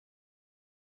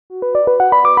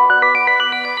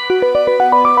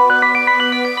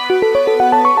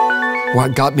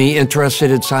What got me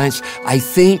interested in science? I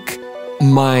think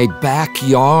my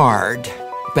backyard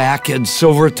back in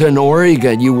Silverton,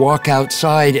 Oregon, you walk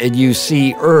outside and you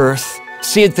see Earth.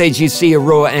 Seeing things, you see a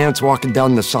row of ants walking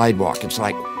down the sidewalk. It's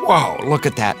like, whoa, look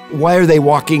at that. Why are they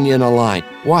walking in a line?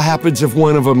 What happens if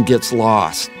one of them gets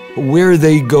lost? Where are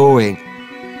they going?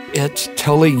 It's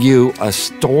telling you a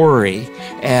story,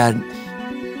 and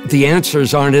the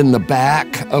answers aren't in the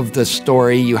back of the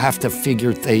story. You have to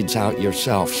figure things out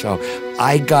yourself. So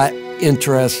I got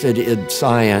interested in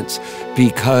science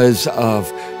because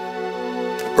of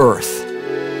Earth.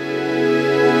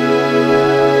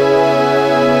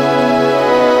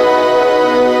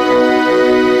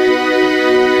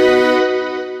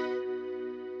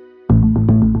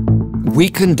 We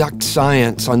conduct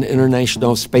science on the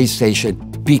International Space Station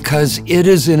because it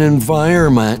is an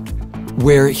environment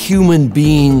where human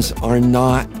beings are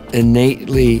not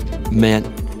innately meant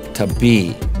to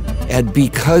be. And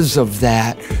because of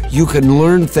that, you can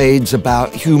learn things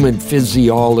about human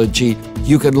physiology,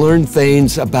 you can learn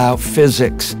things about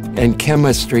physics and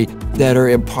chemistry that are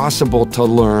impossible to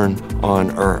learn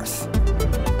on Earth.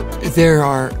 There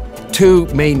are two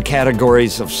main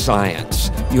categories of science.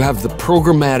 You have the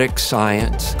programmatic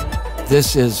science.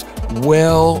 This is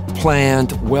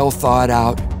well-planned,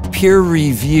 well-thought-out,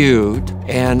 peer-reviewed,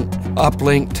 and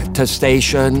uplinked to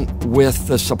station with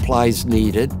the supplies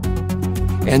needed.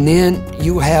 And then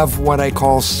you have what I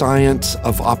call science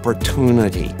of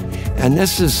opportunity. And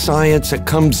this is science that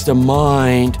comes to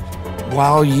mind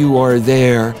while you are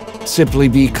there, simply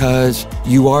because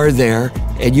you are there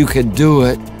and you can do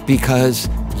it because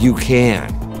you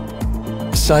can.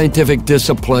 Scientific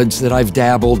disciplines that I've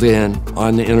dabbled in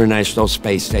on the International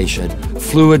Space Station: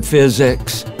 fluid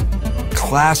physics,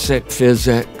 classic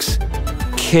physics,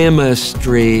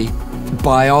 chemistry,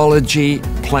 biology,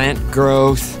 plant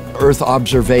growth, Earth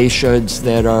observations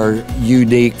that are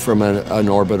unique from an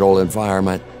orbital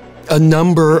environment. A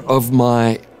number of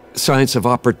my science of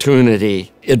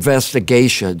opportunity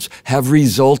investigations have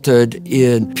resulted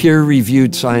in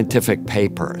peer-reviewed scientific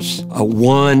papers.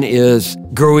 One is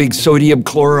growing sodium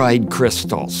chloride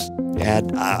crystals.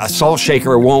 And a salt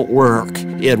shaker won't work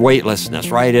in weightlessness,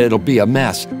 right? It'll be a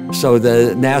mess. So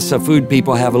the NASA food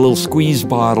people have a little squeeze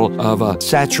bottle of a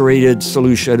saturated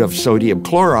solution of sodium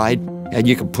chloride, and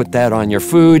you can put that on your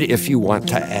food if you want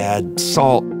to add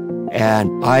salt.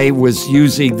 And I was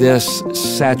using this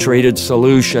saturated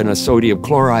solution of sodium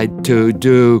chloride to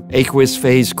do aqueous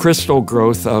phase crystal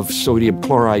growth of sodium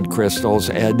chloride crystals,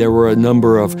 and there were a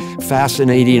number of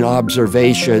fascinating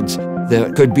observations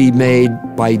that could be made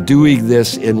by doing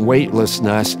this in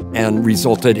weightlessness and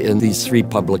resulted in these 3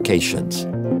 publications.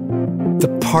 The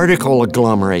particle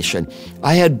agglomeration.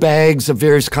 I had bags of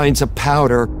various kinds of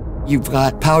powder. You've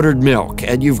got powdered milk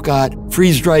and you've got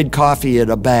freeze-dried coffee in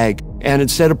a bag. And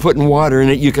instead of putting water in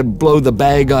it, you can blow the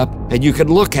bag up and you can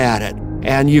look at it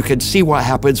and you can see what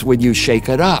happens when you shake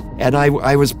it up. And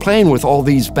I was playing with all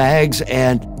these bags,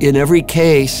 and in every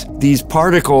case, these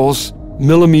particles,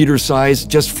 millimeter size,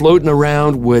 just floating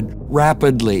around, would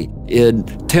rapidly, in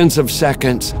tens of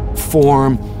seconds,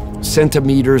 form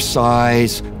centimeter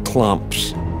size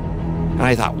clumps. And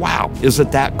I thought, wow,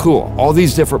 isn't that cool? All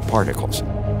these different particles.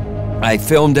 I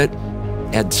filmed it,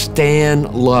 and Stan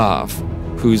Love,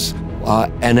 who's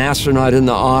an astronaut in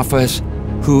the office,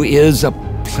 who is a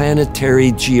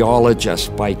planetary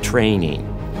geologist by training.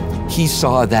 He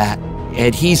saw that,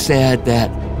 and he said that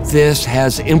this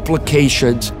has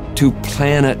implications to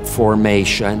planet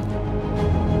formation.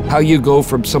 How you go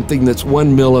from something that's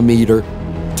 1 millimeter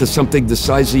to something the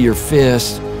size of your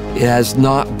fist, it has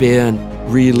not been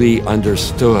really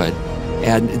understood.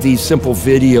 And these simple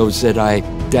videos that I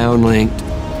downlinked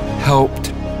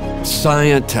helped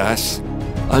scientists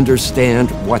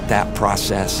understand what that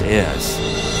process is.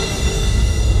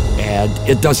 And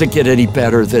it doesn't get any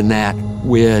better than that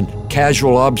when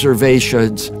casual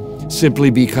observations, simply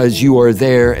because you are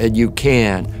there and you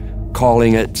can,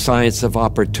 calling it science of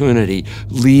opportunity,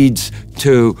 leads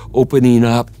to opening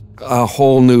up a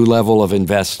whole new level of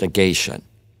investigation.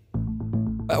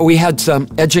 We had some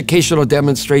educational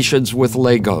demonstrations with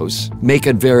Legos,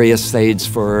 making various things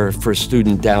for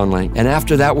student downlink. And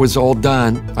after that was all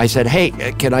done, I said, hey,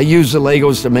 can I use the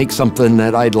Legos to make something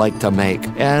that I'd like to make?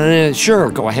 And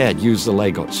sure, go ahead, use the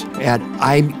Legos. And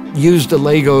I used the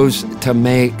Legos to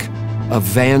make a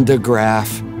Van de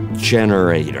Graaff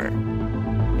generator.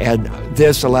 And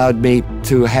this allowed me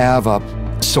to have a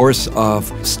source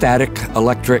of static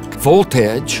electric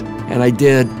voltage. And I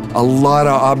did a lot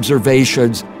of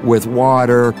observations with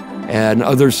water and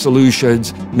other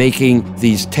solutions, making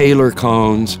these Taylor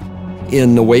cones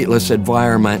in the weightless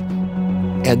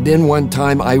environment. And then one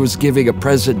time I was giving a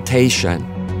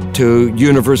presentation to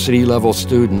university level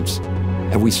students,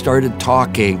 and we started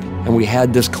talking, and we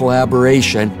had this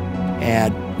collaboration,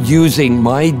 and using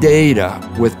my data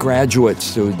with graduate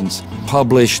students,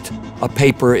 published a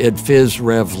paper in Phys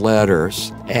Rev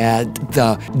Letters. And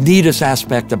the neatest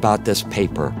aspect about this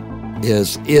paper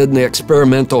is in the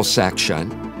experimental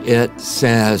section, it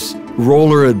says,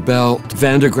 roller and belt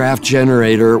Van de Graaff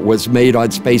generator was made on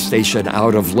space station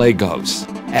out of Legos.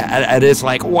 And it's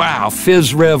like, wow,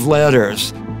 Phys Rev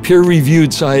Letters,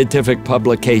 peer-reviewed scientific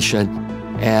publication,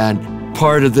 and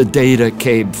part of the data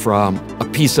came from a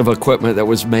piece of equipment that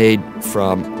was made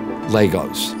from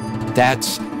Legos.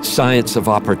 That's science of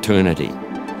opportunity.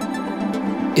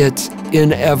 It's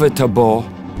inevitable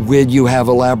when you have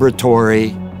a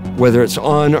laboratory, whether it's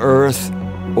on Earth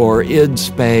or in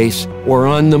space or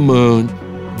on the moon,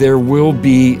 there will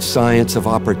be science of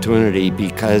opportunity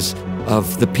because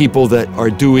of the people that are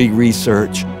doing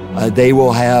research. They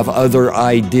will have other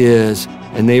ideas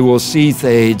and they will see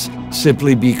things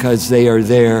simply because they are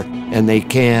there and they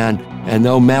can, and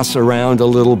they'll mess around a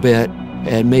little bit,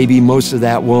 and maybe most of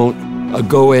that won't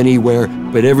go anywhere,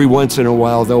 but every once in a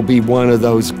while there'll be one of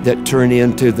those that turn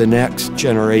into the next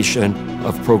generation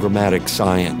of programmatic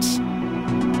science.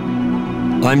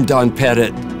 I'm Don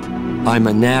Pettit. I'm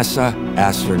a NASA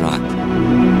astronaut.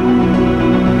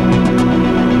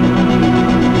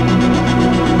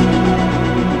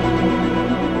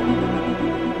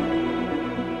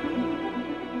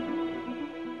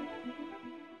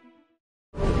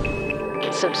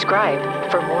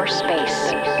 Subscribe for more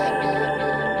space.